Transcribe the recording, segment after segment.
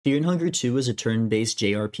Fear and Hunger 2 is a turn-based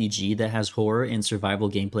JRPG that has horror and survival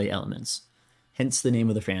gameplay elements, hence the name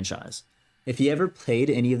of the franchise. If you ever played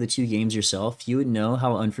any of the two games yourself, you would know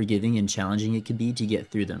how unforgiving and challenging it could be to get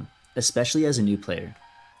through them, especially as a new player.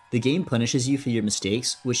 The game punishes you for your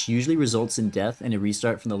mistakes, which usually results in death and a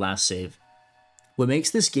restart from the last save. What makes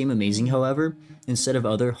this game amazing, however, instead of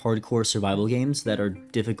other hardcore survival games that are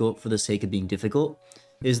difficult for the sake of being difficult,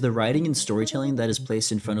 is the writing and storytelling that is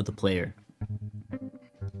placed in front of the player.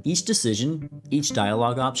 Each decision, each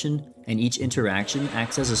dialogue option, and each interaction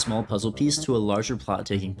acts as a small puzzle piece to a larger plot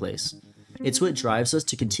taking place. It's what drives us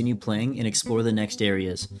to continue playing and explore the next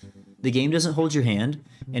areas. The game doesn't hold your hand,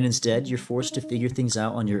 and instead you're forced to figure things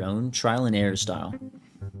out on your own, trial and error style.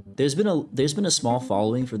 There's been a small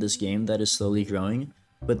following for this game that is slowly growing,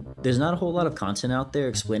 but there's not a whole lot of content out there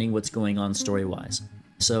explaining what's going on story-wise.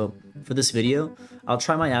 So, for this video, I'll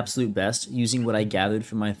try my absolute best using what I gathered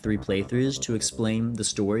from my 3 playthroughs to explain the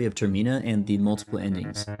story of Termina and the multiple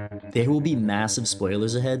endings. There will be massive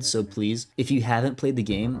spoilers ahead, so please, if you haven't played the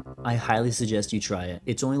game, I highly suggest you try it.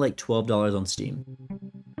 It's only like $12 on Steam.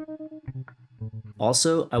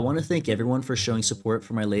 Also, I want to thank everyone for showing support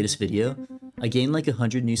for my latest video. I gained like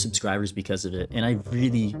 100 new subscribers because of it, and I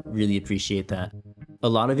really appreciate that. A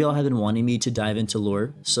lot of y'all have been wanting me to dive into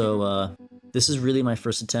lore, so this is really my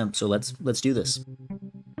first attempt, so let's do this.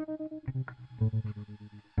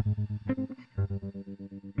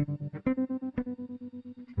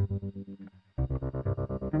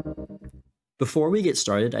 Before we get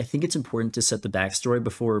started, I think it's important to set the backstory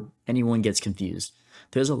before anyone gets confused.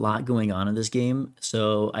 There's a lot going on in this game,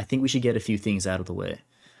 so I think we should get a few things out of the way.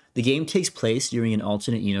 The game takes place during an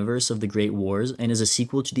alternate universe of the Great Wars and is a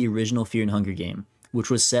sequel to the original Fear and Hunger game, which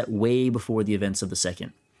was set way before the events of the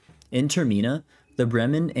second. In Termina, the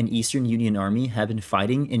Bremen and Eastern Union Army have been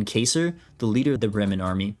fighting, and Caesar, the leader of the Bremen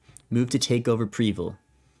army, moved to take over Preville.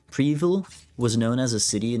 Preville was known as a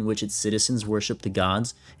city in which its citizens worshipped the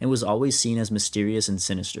gods and was always seen as mysterious and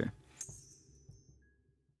sinister.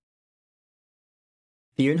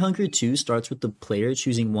 Fear and Hunger 2 starts with the player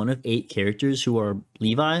choosing one of 8 characters who are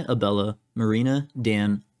Levi, Abella, Marina,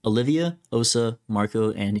 Dan, Olivia, Osa,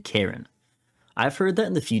 Marco, and Karen. I've heard that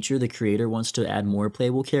in the future the creator wants to add more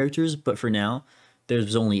playable characters, but for now,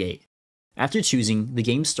 there's only 8. After choosing, the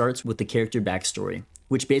game starts with the character backstory,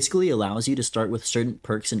 which basically allows you to start with certain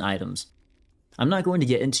perks and items. I'm not going to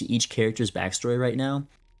get into each character's backstory right now.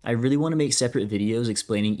 I really want to make separate videos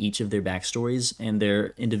explaining each of their backstories and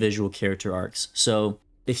their individual character arcs, so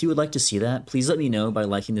if you would like to see that, please let me know by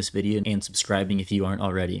liking this video and subscribing if you aren't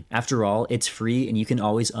already. After all, it's free and you can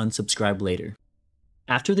always unsubscribe later.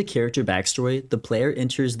 After the character backstory, the player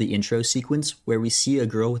enters the intro sequence where we see a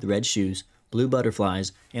girl with red shoes, blue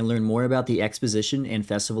butterflies, and learn more about the exposition and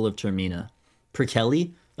festival of Termina.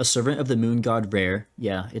 Perkelly, a servant of the moon god Rare,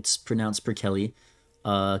 yeah, it's pronounced Perkelly,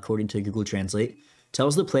 according to Google Translate,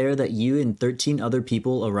 tells the player that you and 13 other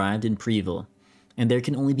people arrived in Preville, and there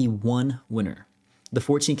can only be one winner. The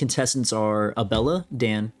 14 contestants are Abella,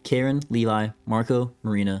 Dan, Karen, Levi, Marco,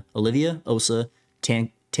 Marina, Olivia, Osa,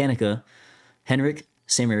 Tanika, Henrik,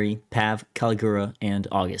 Samiri, Pav, Caligura, and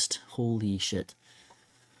August. Holy shit.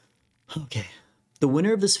 Okay. The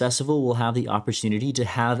winner of this festival will have the opportunity to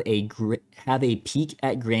have a peek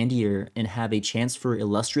at grandeur and have a chance for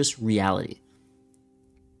illustrious reality.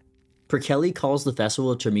 Perkelly calls the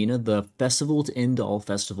festival of Termina the festival to end all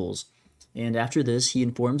festivals, and after this he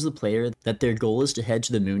informs the player that their goal is to head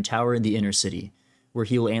to the Moon Tower in the inner city, where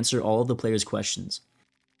he will answer all of the player's questions.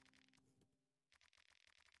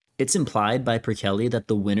 It's implied by Perkelly that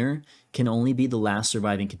the winner can only be the last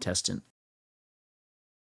surviving contestant.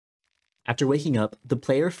 After waking up, the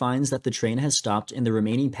player finds that the train has stopped and the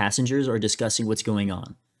remaining passengers are discussing what's going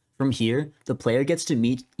on. From here, the player gets to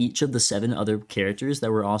meet each of the 7 other characters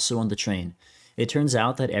that were also on the train. It turns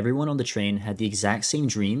out that everyone on the train had the exact same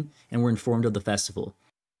dream and were informed of the festival.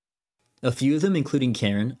 A few of them, including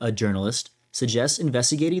Karen, a journalist, suggest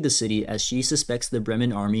investigating the city as she suspects the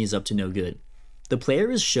Bremen army is up to no good. The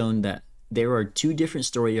player is shown that there are 2 different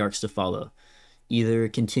story arcs to follow. Either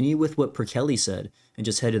continue with what Perkelly said and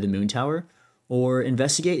just head to the Moon Tower, or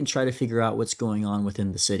investigate and try to figure out what's going on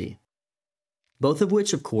within the city. Both of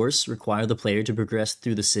which, of course, require the player to progress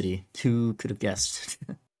through the city. Who could have guessed?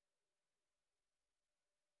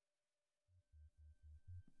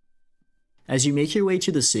 As you make your way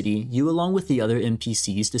to the city, you along with the other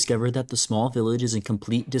NPCs discover that the small village is in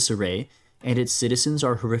complete disarray, and its citizens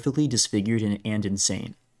are horrifically disfigured and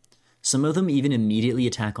insane. Some of them even immediately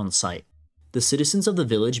attack on sight. The citizens of the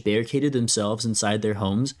village barricaded themselves inside their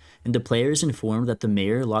homes, and the player is informed that the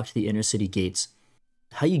mayor locked the inner city gates.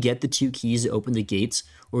 How you get the 2 keys to open the gates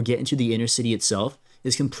or get into the inner city itself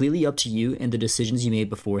is completely up to you and the decisions you made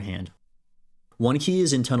beforehand. One key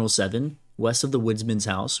is in Tunnel 7, west of the Woodsman's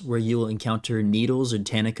house, where you will encounter Needles,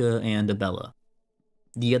 Urtanica, and Abella.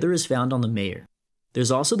 The other is found on the Mayor.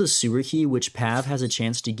 There's also the sewer key, which Pav has a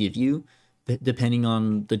chance to give you, depending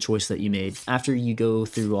on the choice that you made, after you go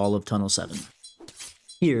through all of Tunnel 7.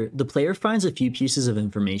 Here, the player finds a few pieces of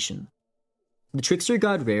information. The trickster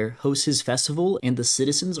god Rare hosts his festival, and the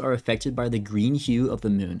citizens are affected by the green hue of the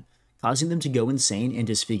moon, causing them to go insane and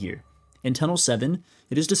disfigure. In Tunnel 7,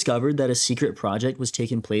 it is discovered that a secret project was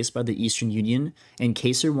taking place by the Eastern Union, and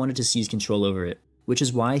Kaser wanted to seize control over it, which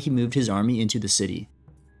is why he moved his army into the city.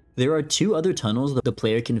 There are 2 other tunnels that the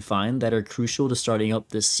player can find that are crucial to starting up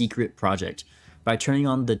this secret project, by turning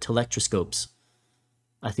on the telectroscopes.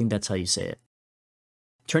 I think that's how you say it.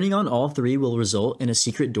 Turning on all 3 will result in a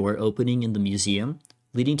secret door opening in the museum,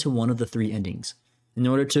 leading to one of the 3 endings. In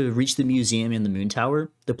order to reach the museum and the moon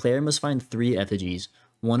tower, the player must find 3 effigies.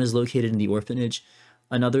 One is located in the orphanage,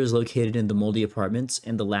 another is located in the moldy apartments,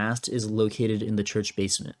 and the last is located in the church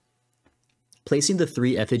basement. Placing the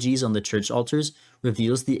 3 effigies on the church altars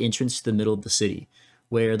reveals the entrance to the middle of the city,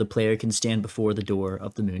 where the player can stand before the door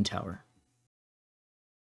of the moon tower.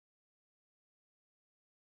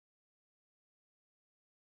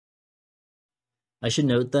 I should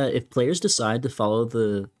note that if players decide to follow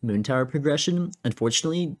the moon tower progression,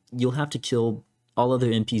 unfortunately, you'll have to kill all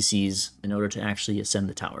other NPCs in order to actually ascend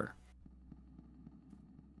the tower.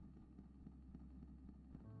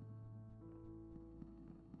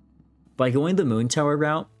 By going the moon tower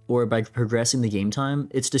route, or by progressing the game time,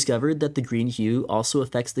 it's discovered that the green hue also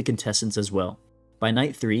affects the contestants as well. By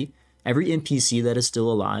night 3, every NPC that is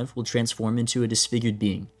still alive will transform into a disfigured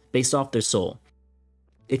being, based off their soul.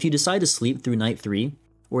 If you decide to sleep through night 3,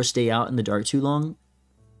 or stay out in the dark too long,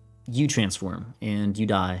 you transform, and you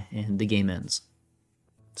die, and the game ends.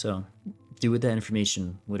 So, do with that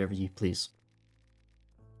information whatever you please.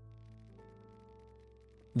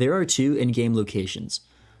 There are 2 in-game locations,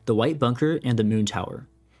 the White Bunker and the Moon Tower.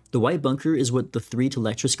 The White Bunker is what the 3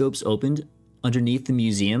 telectroscopes opened underneath the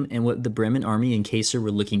museum and what the Bremen army and Kaser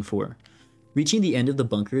were looking for. Reaching the end of the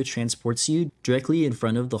bunker transports you directly in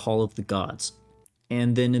front of the Hall of the Gods,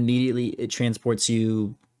 and then immediately it transports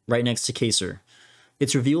you right next to Kaser.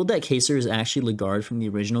 It's revealed that Kaser is actually Le'Garde from the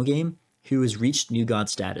original game, who has reached New God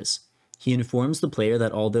status. He informs the player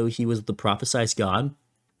that although he was the prophesized god,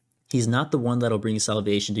 he's not the one that'll bring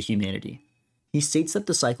salvation to humanity. He states that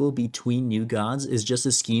the cycle between new gods is just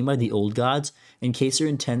a scheme by the old gods, and Kaser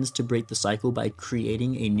intends to break the cycle by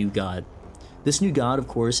creating a new god. This new god, of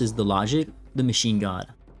course, is the Logic, the machine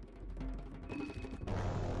god.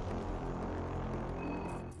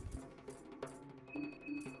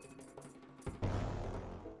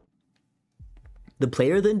 The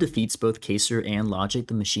player then defeats both Kaser and Logic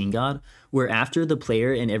the Machine God, where after the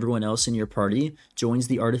player and everyone else in your party joins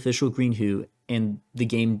the artificial green hue, and the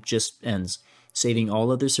game just ends, saving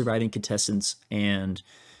all other surviving contestants, and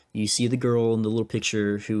you see the girl in the little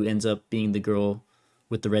picture who ends up being the girl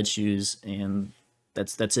with the red shoes, and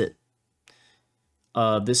that's it.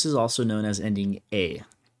 This is also known as ending A.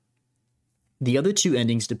 The other 2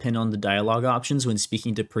 endings depend on the dialogue options when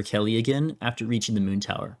speaking to Perkelly again after reaching the moon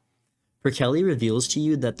tower. Perkelly reveals to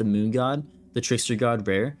you that the moon god, the trickster god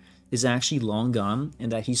Rare, is actually long gone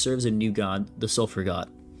and that he serves a new god, the sulfur god.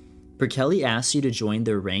 Perkelly asks you to join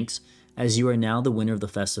their ranks as you are now the winner of the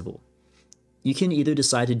festival. You can either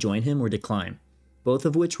decide to join him or decline, both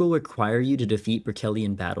of which will require you to defeat Perkelly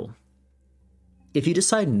in battle. If you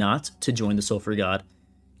decide not to join the sulfur god,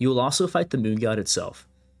 you will also fight the moon god itself.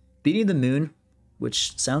 Beating the moon,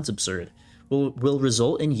 which sounds absurd, will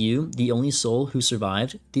result in you, the only soul who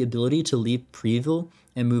survived, the ability to leave Prieville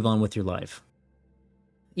and move on with your life.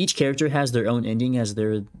 Each character has their own ending as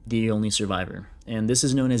they're the only survivor, and this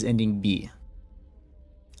is known as ending B.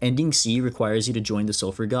 Ending C requires you to join the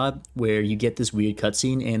Sulfur God, where you get this weird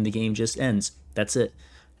cutscene and the game just ends. That's it.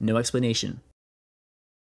 No explanation.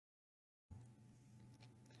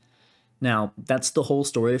 Now, that's the whole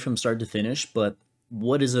story from start to finish, but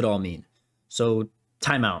what does it all mean? So,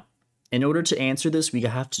 time out. In order to answer this, we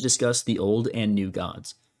have to discuss the old and new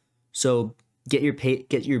gods. So get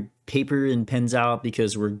your paper and pens out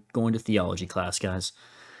because we're going to theology class, guys.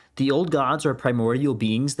 The old gods are primordial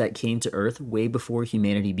beings that came to Earth way before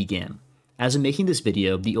humanity began. As I'm making this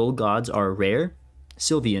video, the old gods are Rare,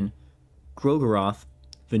 Sylvian, Grogoroth,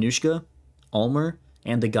 Venushka, Ulmer,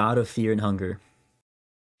 and the god of fear and hunger.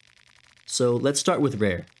 So let's start with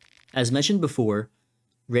Rare. As mentioned before,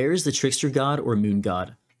 Rare is the trickster god or moon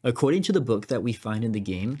god. According to the book that we find in the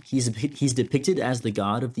game, he's depicted as the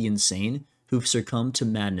god of the insane who've succumbed to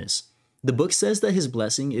madness. The book says that his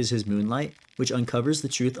blessing is his moonlight, which uncovers the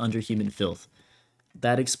truth under human filth.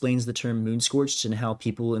 That explains the term moonscorched and how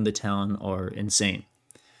people in the town are insane.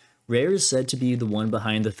 Rare is said to be the one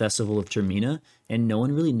behind the Festival of Termina, and no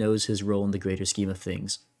one really knows his role in the greater scheme of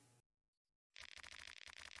things.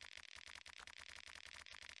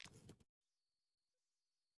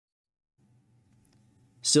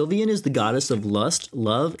 Sylvian is the goddess of lust,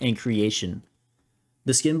 love, and creation.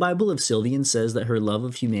 The Skin Bible of Sylvian says that her love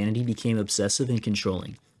of humanity became obsessive and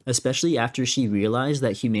controlling, especially after she realized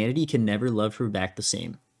that humanity can never love her back the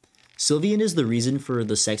same. Sylvian is the reason for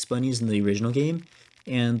the sex bunnies in the original game,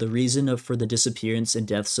 and the reason for the disappearance and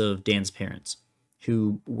deaths of Dan's parents,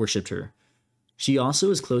 who worshipped her. She also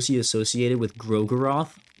is closely associated with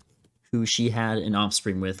Grogoroth, who she had an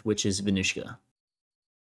offspring with, which is Venushka.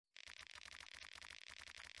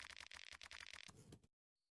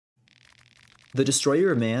 The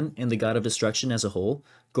destroyer of man and the god of destruction as a whole,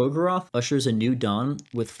 Grogoroth ushers a new dawn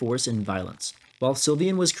with force and violence. While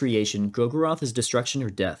Sylvian was creation, Grogoroth is destruction or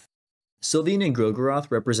death. Sylvian and Grogoroth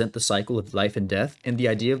represent the cycle of life and death and the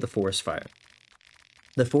idea of the forest fire.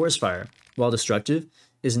 The forest fire, while destructive,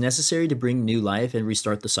 is necessary to bring new life and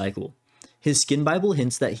restart the cycle. His Skin Bible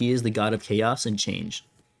hints that he is the god of chaos and change.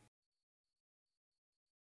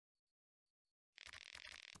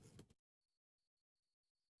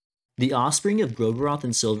 The offspring of Grogoroth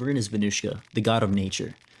and Sylvian is Venushka, the god of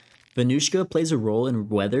nature. Venushka plays a role in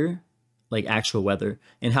weather, like actual weather,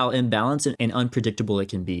 and how imbalanced and unpredictable it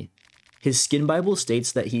can be. His Skin Bible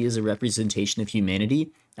states that he is a representation of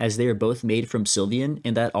humanity, as they are both made from Sylvian,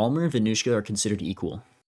 and that Almer and Venushka are considered equal.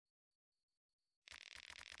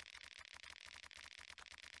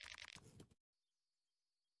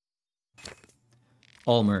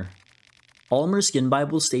 Almer. Almer's Skin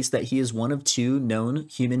Bible states that he is one of two known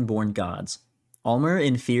human-born gods. Almer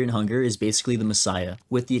in Fear and Hunger is basically the Messiah,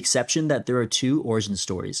 with the exception that there are two origin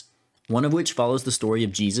stories, one of which follows the story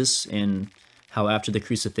of Jesus and how after the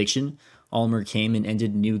crucifixion, Almer came and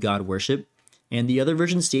ended new god worship, and the other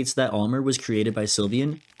version states that Almer was created by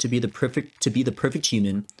Sylvian to be the perfect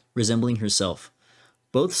human, resembling herself.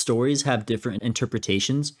 Both stories have different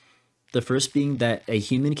interpretations, the first being that a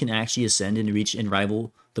human can actually ascend and reach and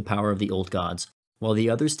rival the power of the old gods, while the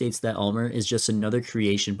other states that Almer is just another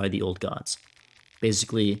creation by the old gods.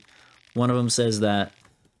 Basically, one of them says that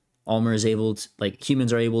Almer is able to, like,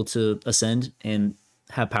 humans are able to ascend and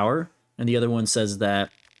have power, and the other one says that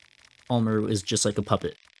Almer is just like a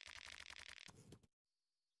puppet.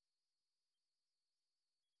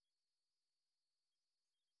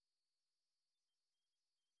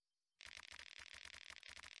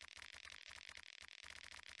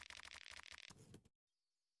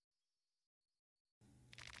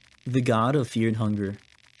 The god of fear and hunger.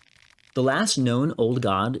 The last known old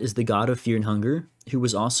god is the god of fear and hunger, who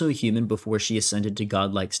was also a human before she ascended to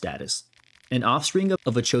godlike status. An offspring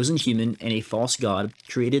of a chosen human and a false god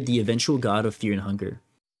created the eventual god of fear and hunger.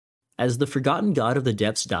 As the forgotten god of the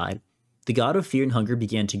depths died, the god of fear and hunger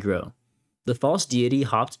began to grow. The false deity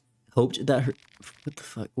hoped that her... What the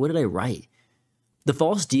fuck? What did I write? The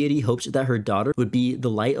false deity hoped that her daughter would be the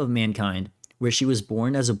light of mankind, where she was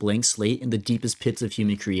born as a blank slate in the deepest pits of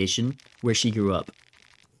human creation, where she grew up.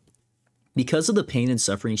 Because of the pain and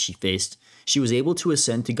suffering she faced, she was able to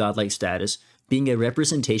ascend to godlike status, being a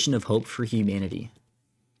representation of hope for humanity.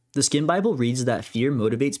 The Skin Bible reads that fear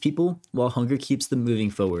motivates people, while hunger keeps them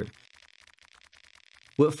moving forward.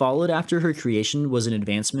 What followed after her creation was an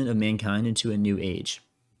advancement of mankind into a new age.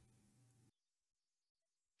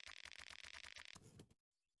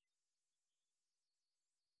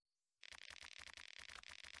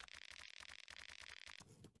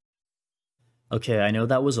 Okay, I know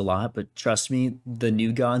that was a lot, but trust me, the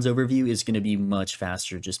New Gods overview is going to be much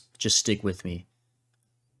faster. Just stick with me.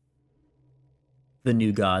 The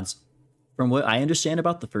New Gods. From what I understand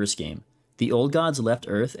about the first game, the old gods left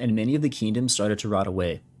Earth and many of the kingdoms started to rot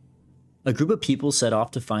away. A group of people set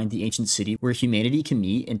off to find the ancient city where humanity can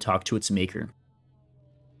meet and talk to its maker.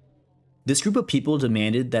 This group of people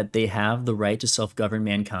demanded that they have the right to self-govern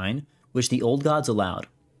mankind, which the old gods allowed.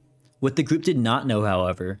 What the group did not know,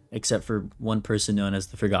 however, except for one person known as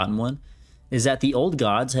the Forgotten One, is that the old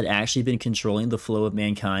gods had actually been controlling the flow of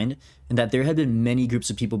mankind, and that there had been many groups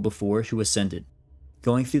of people before who ascended,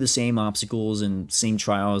 going through the same obstacles and same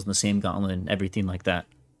trials and the same gauntlet and everything like that.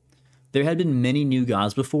 There had been many new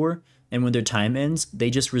gods before, and when their time ends, they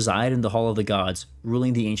just reside in the Hall of the Gods,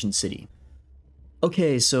 ruling the ancient city.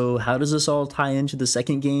 Okay, so how does this all tie into the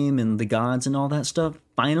second game and the gods and all that stuff?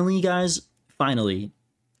 Finally, guys, finally,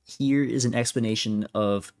 here is an explanation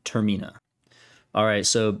of Termina. Alright,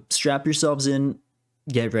 so strap yourselves in,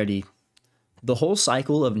 get ready. The whole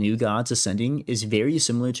cycle of new gods ascending is very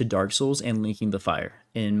similar to Dark Souls and Linking the Fire,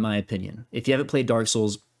 in my opinion. If you haven't played Dark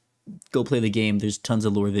Souls, go play the game. There's tons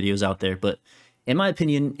of lore videos out there, but in my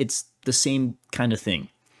opinion, it's the same kind of thing.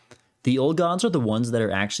 The old gods are the ones that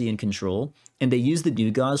are actually in control, and they use the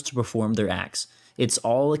new gods to perform their acts. It's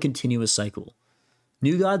all a continuous cycle.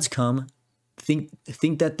 New gods come, think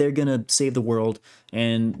that they're gonna save the world,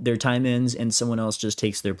 and their time ends and someone else just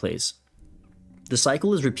takes their place. The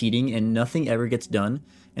cycle is repeating and nothing ever gets done,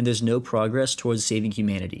 and there's no progress towards saving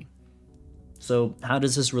humanity. So how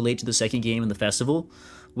does this relate to the second game in the festival?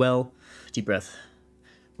 Well, deep breath.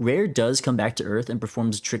 Rare does come back to Earth and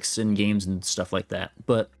performs tricks in games and stuff like that,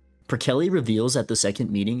 but Perkele reveals at the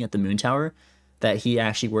second meeting at the Moon Tower that he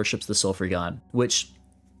actually worships the Sulphur God, which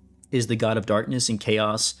is the god of darkness and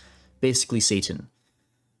chaos, basically Satan.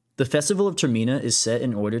 The Festival of Termina is set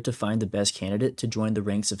in order to find the best candidate to join the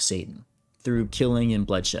ranks of Satan, through killing and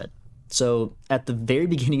bloodshed. So at the very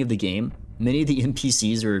beginning of the game, many of the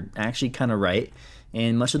NPCs are actually kind of right,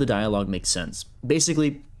 and much of the dialogue makes sense.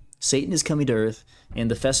 Basically, Satan is coming to Earth, and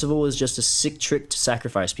the festival is just a sick trick to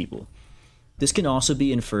sacrifice people. This can also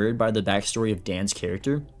be inferred by the backstory of Dan's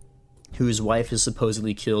character, whose wife is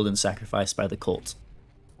supposedly killed and sacrificed by the cult.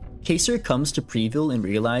 Kacer comes to Preeville and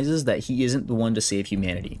realizes that he isn't the one to save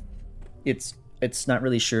humanity. It's not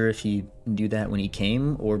really sure if he knew that when he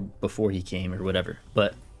came or before he came or whatever,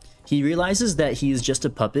 but he realizes that he is just a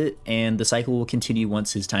puppet and the cycle will continue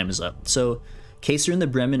once his time is up. So Kacer and the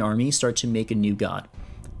Bremen army start to make a new god.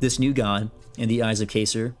 This new god, in the eyes of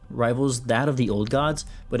Kacer, rivals that of the old gods,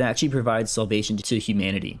 but actually provides salvation to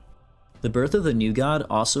humanity. The birth of the new god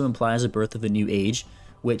also implies a birth of a new age,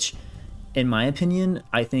 which, in my opinion,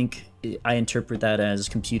 I interpret that as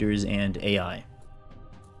computers and AI.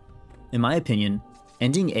 In my opinion,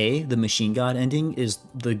 ending A, the machine god ending, is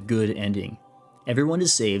the good ending. Everyone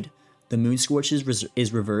is saved, the moon scorch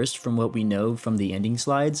is reversed from what we know from the ending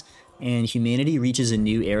slides, and humanity reaches a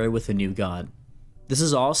new era with a new god. This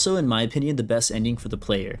is also, in my opinion, the best ending for the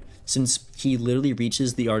player, since he literally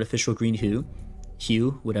reaches the artificial green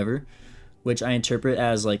hue, whatever, which I interpret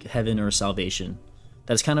as like heaven or salvation.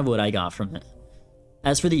 That's kind of what I got from it.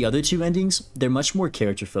 As for the other two endings, they're much more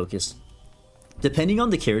character focused. Depending on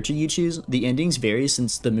the character you choose, the endings vary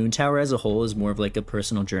since the Moon Tower as a whole is more of like a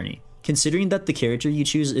personal journey. Considering that the character you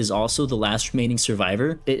choose is also the last remaining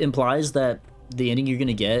survivor, it implies that the ending you're going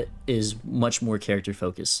to get is much more character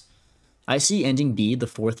focused. I see ending B, the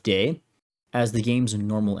fourth day, as the game's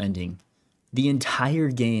normal ending. The entire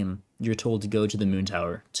game, you're told to go to the Moon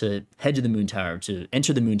Tower, to head to the Moon Tower, to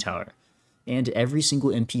enter the Moon Tower. And every single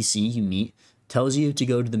NPC you meet tells you to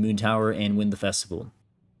go to the Moon Tower and win the festival.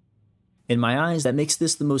 In my eyes, that makes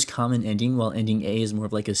this the most common ending, while ending A is more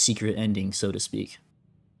of like a secret ending, so to speak.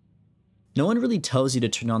 No one really tells you to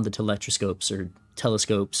turn on the telectroscopes or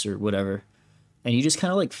telescopes or whatever, and you just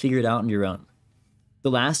kind of like figure it out on your own.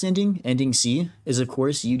 The last ending, ending C, is of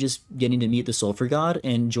course you just getting to meet the Sulphur God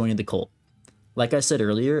and joining the cult. Like I said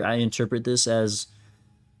earlier, I interpret this as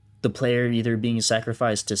the player either being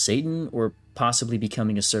sacrificed to Satan or possibly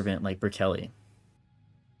becoming a servant like Perkele.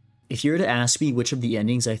 If you were to ask me which of the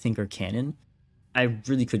endings I think are canon, I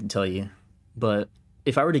really couldn't tell you, but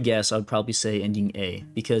if I were to guess, I would probably say ending A,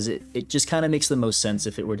 because it just kind of makes the most sense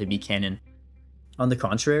if it were to be canon. On the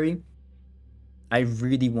contrary, I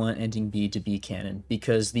really want ending B to be canon,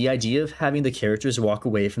 because the idea of having the characters walk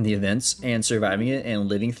away from the events and surviving it and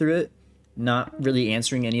living through it, not really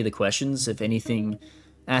answering any of the questions, if anything,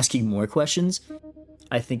 asking more questions,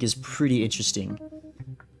 I think is pretty interesting.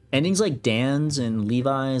 Endings like Dan's and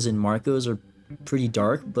Levi's and Marco's are pretty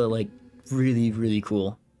dark, but like really, really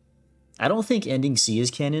cool. I don't think ending C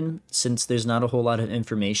is canon, since there's not a whole lot of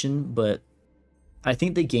information, but I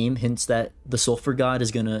think the game hints that the Sulphur God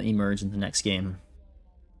is going to emerge in the next game.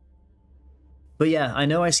 But yeah, I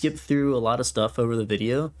know I skipped through a lot of stuff over the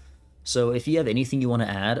video, so if you have anything you want to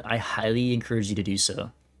add, I highly encourage you to do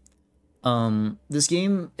so. This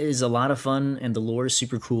game is a lot of fun and the lore is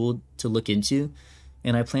super cool to look into,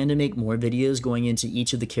 and I plan to make more videos going into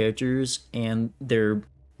each of the characters and their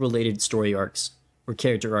related story arcs, or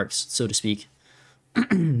character arcs, so to speak.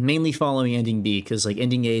 Mainly following ending B, because like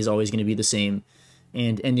ending A is always going to be the same,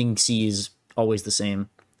 and ending C is always the same.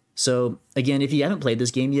 So again, if you haven't played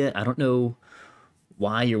this game yet, I don't know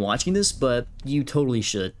why you're watching this, but you totally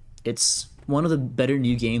should. It's one of the better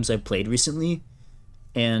new games I've played recently,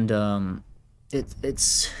 and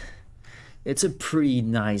it's a pretty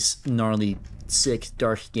nice, gnarly, sick,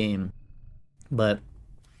 dark game. But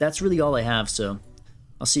that's really all I have, so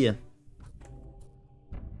I'll see ya.